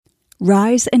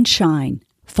Rise and Shine.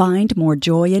 Find more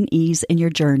joy and ease in your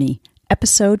journey.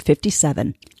 Episode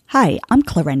 57. Hi, I'm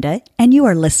Clarenda, and you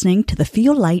are listening to the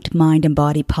Feel Light Mind and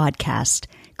Body podcast,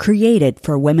 created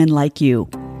for women like you.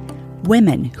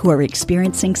 Women who are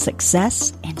experiencing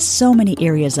success in so many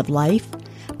areas of life,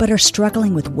 but are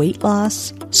struggling with weight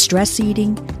loss, stress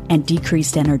eating, and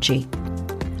decreased energy.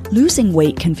 Losing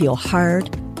weight can feel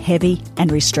hard, heavy,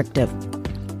 and restrictive.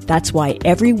 That's why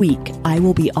every week I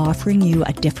will be offering you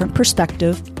a different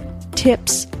perspective,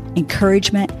 tips,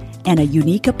 encouragement, and a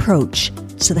unique approach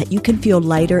so that you can feel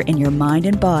lighter in your mind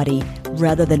and body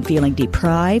rather than feeling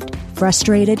deprived,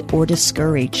 frustrated, or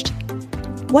discouraged.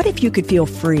 What if you could feel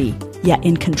free, yet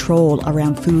in control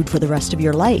around food for the rest of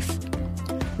your life?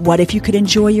 What if you could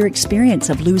enjoy your experience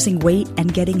of losing weight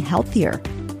and getting healthier?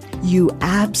 You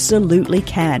absolutely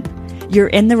can. You're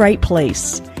in the right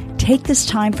place. Take this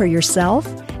time for yourself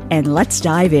and let's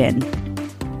dive in.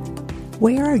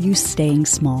 Where are you staying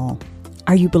small?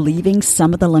 Are you believing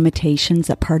some of the limitations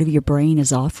that part of your brain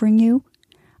is offering you?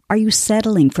 Are you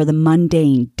settling for the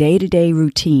mundane, day-to-day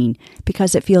routine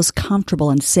because it feels comfortable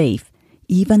and safe,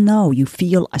 even though you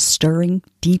feel a stirring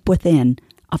deep within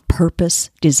of purpose,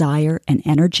 desire, and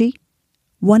energy?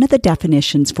 One of the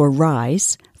definitions for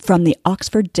rise from the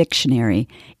Oxford Dictionary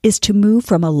is to move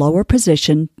from a lower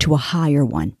position to a higher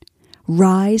one.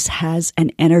 Rise has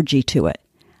an energy to it,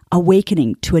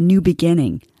 awakening to a new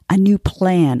beginning, a new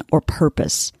plan or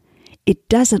purpose. It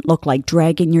doesn't look like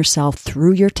dragging yourself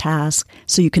through your task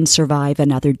so you can survive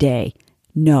another day.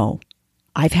 No,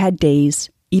 I've had days,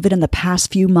 even in the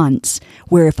past few months,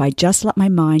 where if I just let my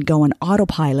mind go on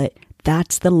autopilot,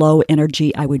 that's the low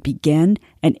energy I would begin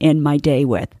and end my day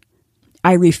with.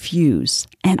 I refuse,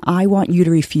 and I want you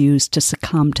to refuse to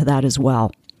succumb to that as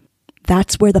well.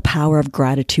 That's where the power of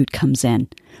gratitude comes in.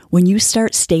 When you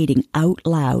start stating out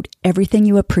loud everything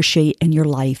you appreciate in your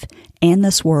life and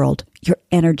this world, your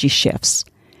energy shifts.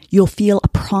 You'll feel a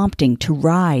prompting to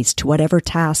rise to whatever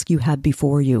task you have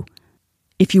before you.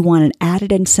 If you want an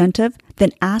added incentive,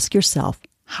 then ask yourself,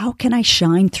 how can I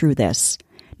shine through this?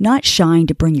 Not shine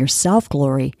to bring yourself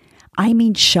glory. I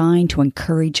mean shine to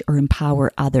encourage or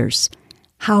empower others.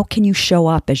 How can you show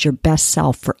up as your best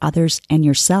self for others and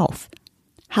yourself?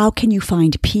 How can you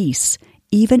find peace,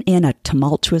 even in a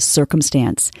tumultuous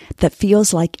circumstance that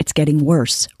feels like it's getting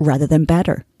worse rather than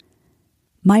better?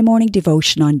 My morning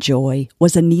devotion on joy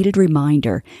was a needed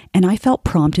reminder, and I felt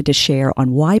prompted to share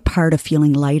on why part of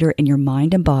feeling lighter in your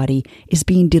mind and body is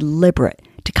being deliberate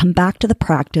to come back to the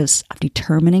practice of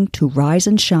determining to rise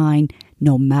and shine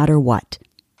no matter what.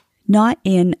 Not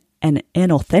in an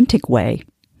inauthentic way.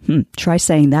 Try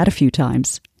saying that a few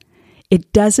times.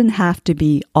 It doesn't have to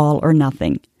be all or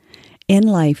nothing. In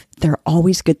life, there are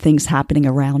always good things happening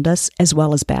around us as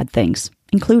well as bad things,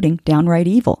 including downright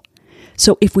evil.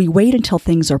 So if we wait until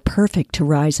things are perfect to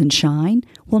rise and shine,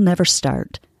 we'll never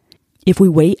start. If we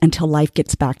wait until life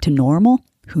gets back to normal,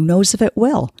 who knows if it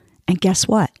will? And guess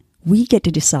what? We get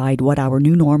to decide what our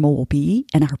new normal will be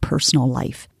in our personal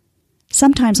life.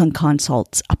 Sometimes on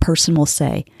consults, a person will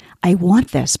say, I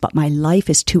want this, but my life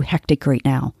is too hectic right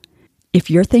now. If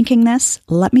you're thinking this,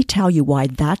 let me tell you why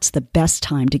that's the best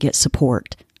time to get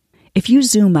support. If you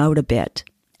zoom out a bit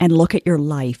and look at your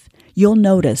life, you'll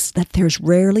notice that there's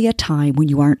rarely a time when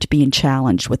you aren't being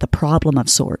challenged with a problem of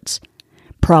sorts.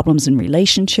 Problems in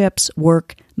relationships,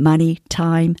 work, money,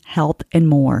 time, health, and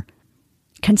more.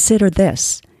 Consider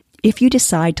this. If you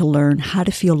decide to learn how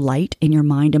to feel light in your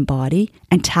mind and body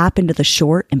and tap into the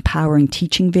short, empowering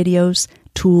teaching videos,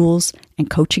 tools, and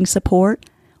coaching support,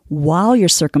 while your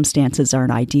circumstances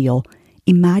aren't ideal,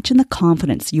 imagine the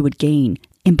confidence you would gain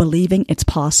in believing it's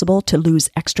possible to lose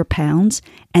extra pounds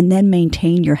and then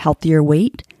maintain your healthier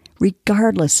weight,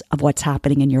 regardless of what's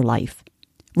happening in your life.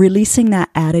 Releasing that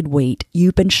added weight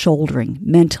you've been shouldering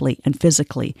mentally and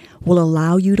physically will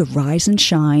allow you to rise and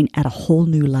shine at a whole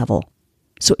new level.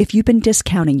 So if you've been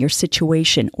discounting your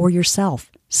situation or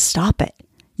yourself, stop it.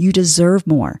 You deserve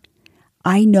more.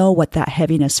 I know what that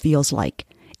heaviness feels like.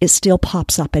 It still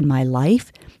pops up in my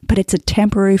life, but it's a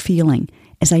temporary feeling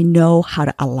as I know how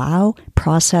to allow,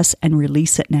 process, and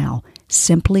release it now,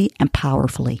 simply and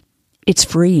powerfully. It's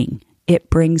freeing.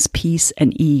 It brings peace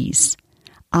and ease.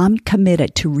 I'm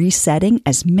committed to resetting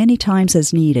as many times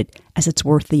as needed as it's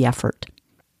worth the effort.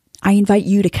 I invite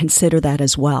you to consider that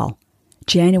as well.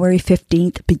 January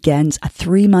 15th begins a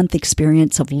 3-month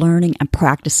experience of learning and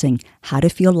practicing how to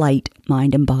feel light,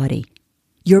 mind, and body.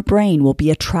 Your brain will be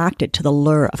attracted to the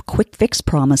lure of quick fix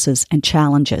promises and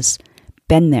challenges.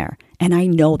 Been there, and I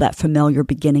know that familiar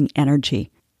beginning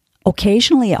energy.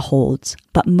 Occasionally it holds,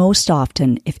 but most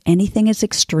often, if anything is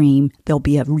extreme, there'll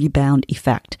be a rebound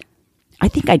effect. I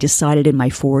think I decided in my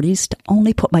 40s to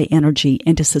only put my energy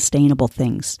into sustainable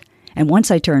things. And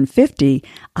once I turned 50,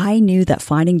 I knew that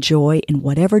finding joy in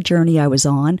whatever journey I was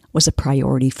on was a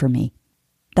priority for me.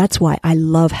 That's why I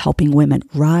love helping women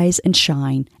rise and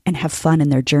shine and have fun in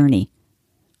their journey.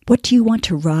 What do you want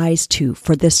to rise to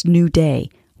for this new day,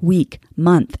 week,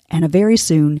 month, and a very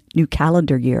soon new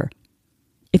calendar year?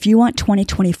 If you want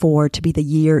 2024 to be the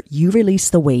year you release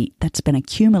the weight that's been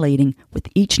accumulating with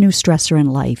each new stressor in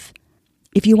life,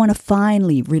 if you want to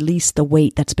finally release the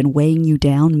weight that's been weighing you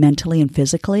down mentally and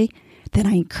physically, then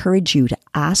I encourage you to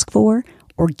ask for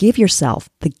or give yourself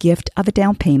the gift of a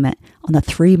down payment on the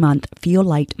 3-month Feel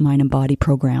Light Mind and Body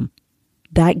program.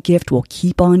 That gift will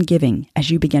keep on giving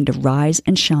as you begin to rise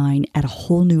and shine at a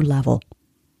whole new level.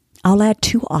 I'll add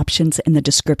 2 options in the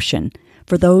description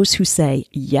for those who say,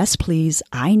 yes, please,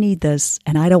 I need this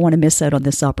and I don't want to miss out on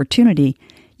this opportunity.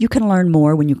 You can learn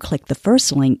more when you click the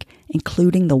first link,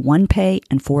 including the 1-pay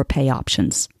and 4-pay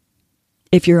options.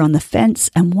 If you're on the fence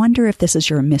and wonder if this is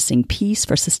your missing piece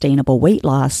for sustainable weight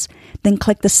loss, then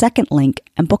click the second link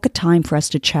and book a time for us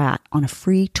to chat on a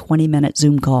free 20-minute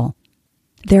Zoom call.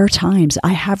 There are times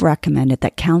I have recommended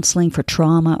that counseling for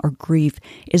trauma or grief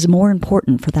is more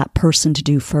important for that person to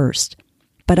do first.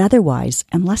 But otherwise,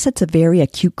 unless it's a very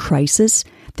acute crisis,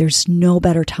 there's no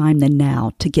better time than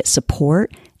now to get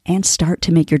support and start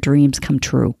to make your dreams come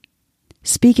true.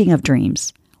 Speaking of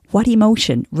dreams, what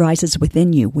emotion rises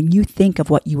within you when you think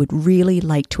of what you would really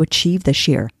like to achieve this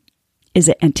year? Is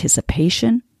it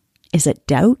anticipation? Is it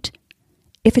doubt?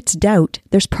 If it's doubt,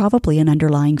 there's probably an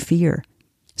underlying fear.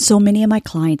 So many of my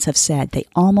clients have said they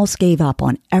almost gave up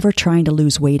on ever trying to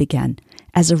lose weight again,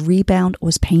 as a rebound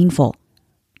was painful.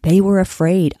 They were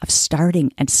afraid of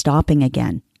starting and stopping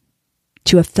again.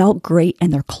 To have felt great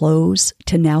in their clothes,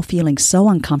 to now feeling so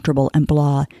uncomfortable and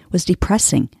blah, was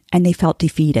depressing, and they felt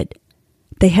defeated.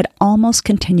 They had almost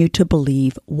continued to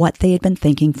believe what they had been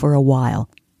thinking for a while,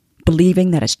 believing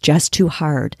that it's just too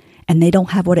hard and they don't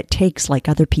have what it takes like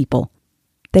other people.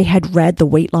 They had read the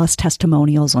weight loss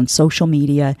testimonials on social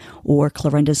media or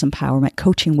Clarinda's Empowerment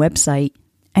Coaching website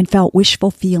and felt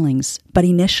wishful feelings, but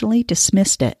initially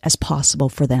dismissed it as possible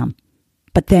for them.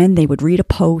 But then they would read a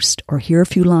post or hear a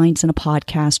few lines in a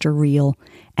podcast or reel,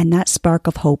 and that spark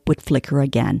of hope would flicker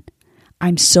again.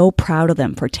 I'm so proud of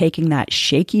them for taking that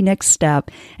shaky next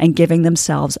step and giving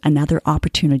themselves another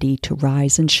opportunity to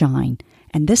rise and shine,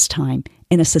 and this time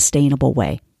in a sustainable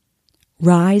way.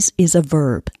 Rise is a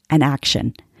verb, an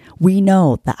action. We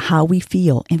know that how we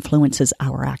feel influences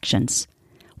our actions.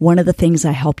 One of the things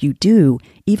I help you do,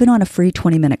 even on a free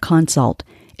 20-minute consult,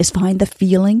 is find the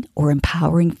feeling or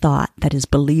empowering thought that is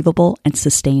believable and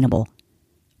sustainable.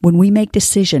 When we make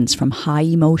decisions from high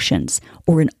emotions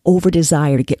or an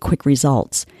over-desire to get quick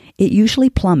results, it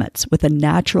usually plummets with a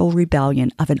natural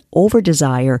rebellion of an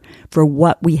over-desire for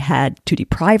what we had to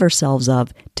deprive ourselves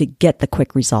of to get the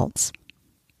quick results.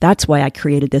 That's why I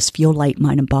created this Feel Light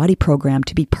Mind and Body program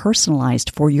to be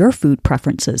personalized for your food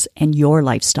preferences and your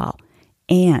lifestyle.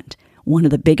 And one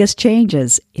of the biggest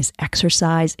changes is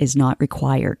exercise is not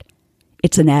required.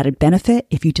 It's an added benefit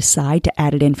if you decide to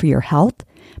add it in for your health,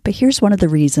 but here's one of the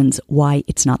reasons why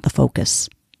it's not the focus.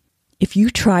 If you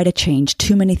try to change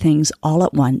too many things all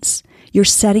at once, you're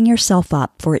setting yourself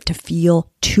up for it to feel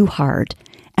too hard,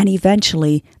 and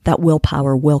eventually that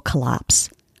willpower will collapse.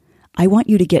 I want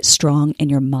you to get strong in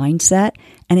your mindset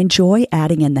and enjoy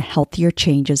adding in the healthier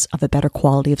changes of a better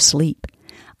quality of sleep.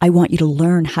 I want you to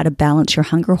learn how to balance your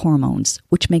hunger hormones,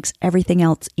 which makes everything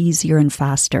else easier and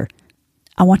faster.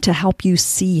 I want to help you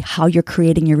see how you're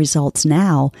creating your results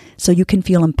now so you can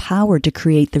feel empowered to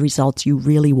create the results you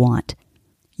really want.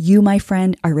 You, my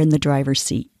friend, are in the driver's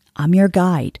seat. I'm your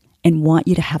guide and want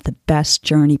you to have the best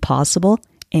journey possible,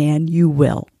 and you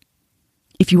will.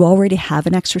 If you already have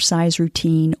an exercise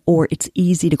routine or it's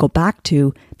easy to go back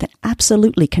to, then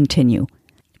absolutely continue.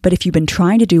 But if you've been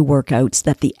trying to do workouts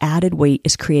that the added weight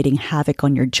is creating havoc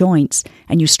on your joints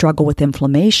and you struggle with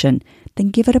inflammation, then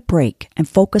give it a break and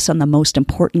focus on the most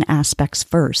important aspects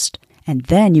first. And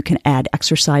then you can add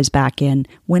exercise back in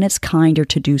when it's kinder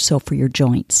to do so for your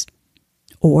joints.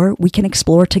 Or we can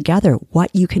explore together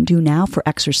what you can do now for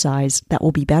exercise that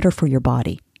will be better for your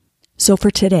body. So for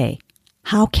today,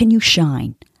 how can you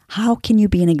shine? How can you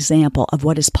be an example of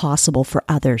what is possible for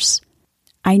others?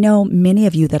 I know many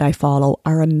of you that I follow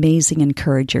are amazing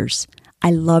encouragers.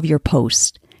 I love your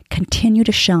posts. Continue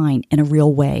to shine in a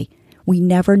real way. We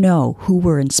never know who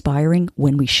we're inspiring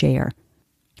when we share.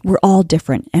 We're all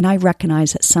different, and I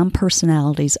recognize that some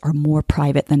personalities are more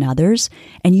private than others,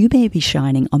 and you may be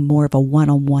shining on more of a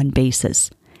one-on-one basis.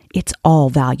 It's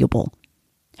all valuable.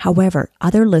 However,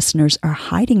 other listeners are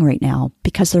hiding right now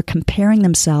because they're comparing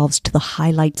themselves to the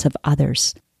highlights of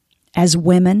others. As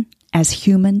women, as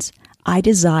humans, I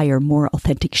desire more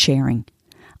authentic sharing.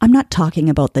 I'm not talking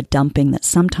about the dumping that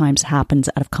sometimes happens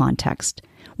out of context.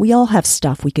 We all have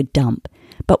stuff we could dump,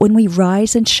 but when we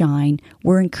rise and shine,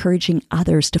 we're encouraging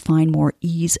others to find more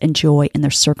ease and joy in their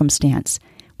circumstance,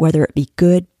 whether it be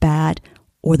good, bad,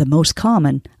 or the most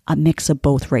common, a mix of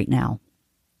both right now.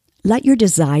 Let your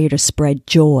desire to spread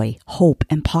joy, hope,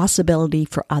 and possibility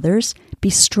for others be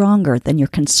stronger than your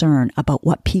concern about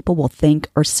what people will think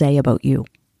or say about you.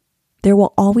 There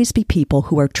will always be people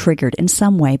who are triggered in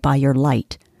some way by your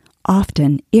light.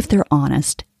 Often, if they're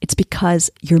honest, it's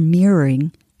because you're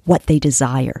mirroring what they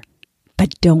desire,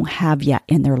 but don't have yet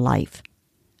in their life.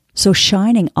 So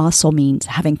shining also means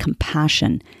having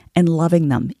compassion and loving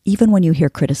them even when you hear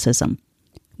criticism.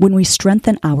 When we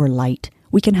strengthen our light,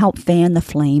 we can help fan the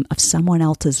flame of someone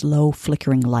else's low,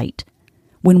 flickering light.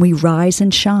 When we rise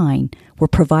and shine, we're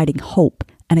providing hope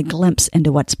and a glimpse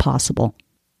into what's possible.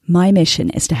 My mission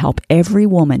is to help every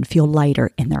woman feel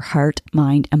lighter in their heart,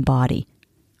 mind, and body.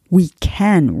 We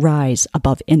can rise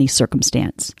above any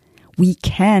circumstance. We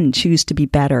can choose to be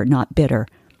better, not bitter.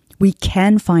 We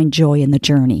can find joy in the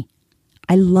journey.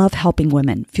 I love helping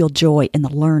women feel joy in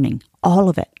the learning, all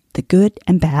of it, the good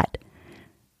and bad.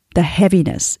 The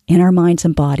heaviness in our minds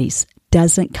and bodies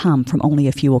doesn't come from only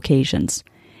a few occasions.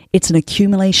 It's an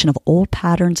accumulation of old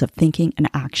patterns of thinking and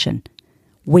action.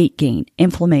 Weight gain,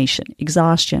 inflammation,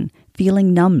 exhaustion,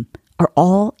 feeling numb are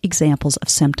all examples of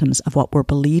symptoms of what we're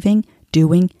believing,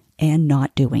 doing, and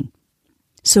not doing.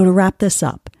 So to wrap this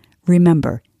up,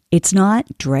 remember, it's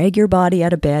not drag your body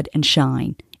out of bed and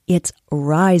shine. It's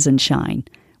rise and shine.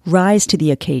 Rise to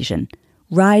the occasion.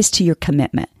 Rise to your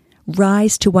commitment.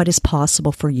 Rise to what is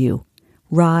possible for you.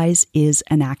 Rise is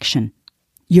an action.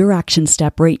 Your action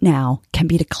step right now can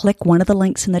be to click one of the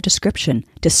links in the description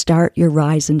to start your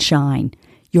rise and shine,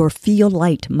 your feel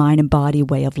light mind and body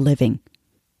way of living.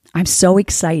 I'm so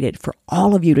excited for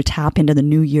all of you to tap into the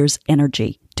new year's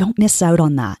energy. Don't miss out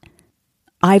on that.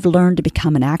 I've learned to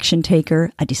become an action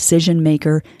taker, a decision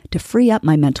maker, to free up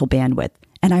my mental bandwidth,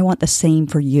 and I want the same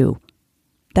for you.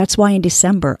 That's why in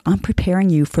December, I'm preparing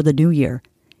you for the new year.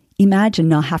 Imagine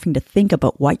not having to think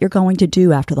about what you're going to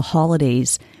do after the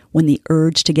holidays when the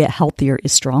urge to get healthier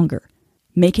is stronger.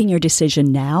 Making your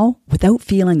decision now without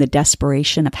feeling the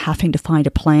desperation of having to find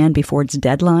a plan before its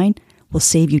deadline will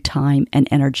save you time and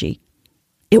energy.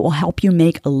 It will help you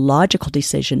make a logical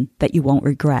decision that you won't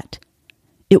regret.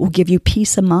 It will give you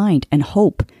peace of mind and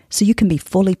hope so you can be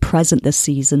fully present this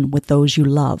season with those you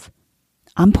love.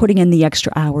 I'm putting in the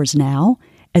extra hours now,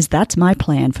 as that's my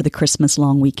plan for the Christmas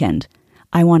long weekend.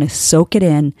 I want to soak it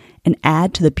in and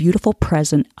add to the beautiful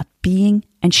present of being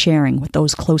and sharing with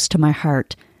those close to my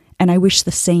heart, and I wish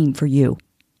the same for you.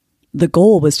 The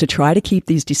goal was to try to keep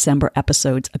these December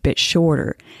episodes a bit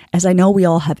shorter, as I know we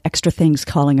all have extra things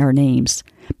calling our names,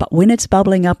 but when it's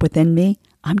bubbling up within me,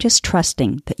 I'm just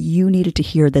trusting that you needed to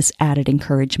hear this added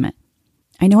encouragement.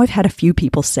 I know I've had a few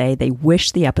people say they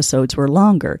wish the episodes were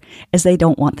longer, as they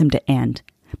don't want them to end.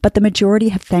 But the majority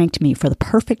have thanked me for the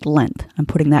perfect length, I'm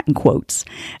putting that in quotes,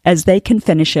 as they can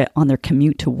finish it on their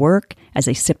commute to work, as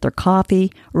they sip their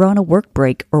coffee, or on a work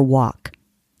break or walk.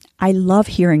 I love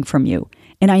hearing from you,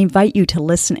 and I invite you to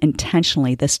listen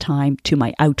intentionally this time to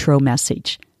my outro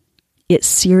message. It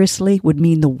seriously would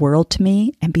mean the world to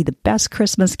me and be the best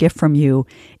Christmas gift from you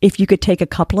if you could take a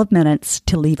couple of minutes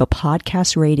to leave a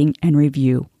podcast rating and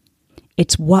review.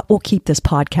 It's what will keep this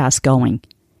podcast going.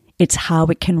 It's how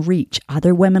it can reach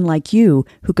other women like you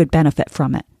who could benefit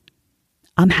from it.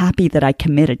 I'm happy that I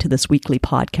committed to this weekly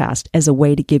podcast as a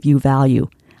way to give you value.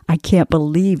 I can't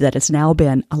believe that it's now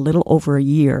been a little over a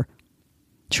year.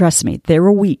 Trust me, there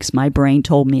were weeks my brain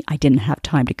told me I didn't have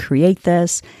time to create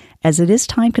this, as it is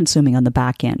time-consuming on the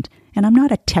back end, and I'm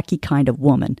not a techie kind of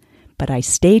woman, but I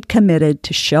stayed committed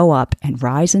to show up and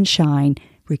rise and shine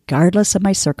regardless of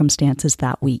my circumstances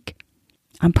that week.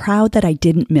 I'm proud that I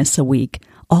didn't miss a week,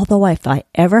 although if I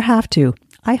ever have to,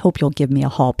 I hope you'll give me a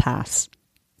hall pass.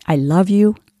 I love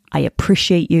you, I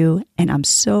appreciate you, and I'm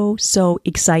so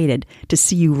excited to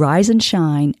see you rise and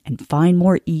shine and find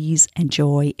more ease and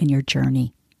joy in your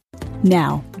journey.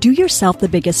 Now, do yourself the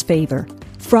biggest favor.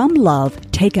 From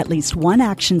love, take at least one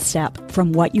action step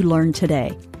from what you learned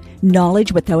today.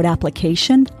 Knowledge without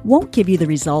application won't give you the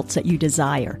results that you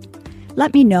desire.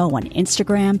 Let me know on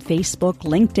Instagram, Facebook,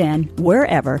 LinkedIn,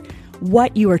 wherever,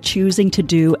 what you are choosing to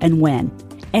do and when.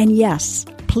 And yes,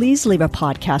 please leave a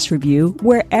podcast review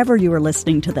wherever you are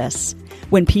listening to this.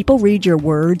 When people read your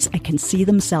words and can see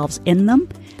themselves in them,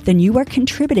 then you are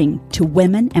contributing to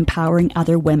women empowering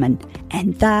other women,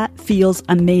 and that feels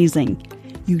amazing.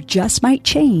 You just might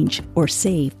change or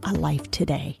save a life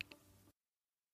today.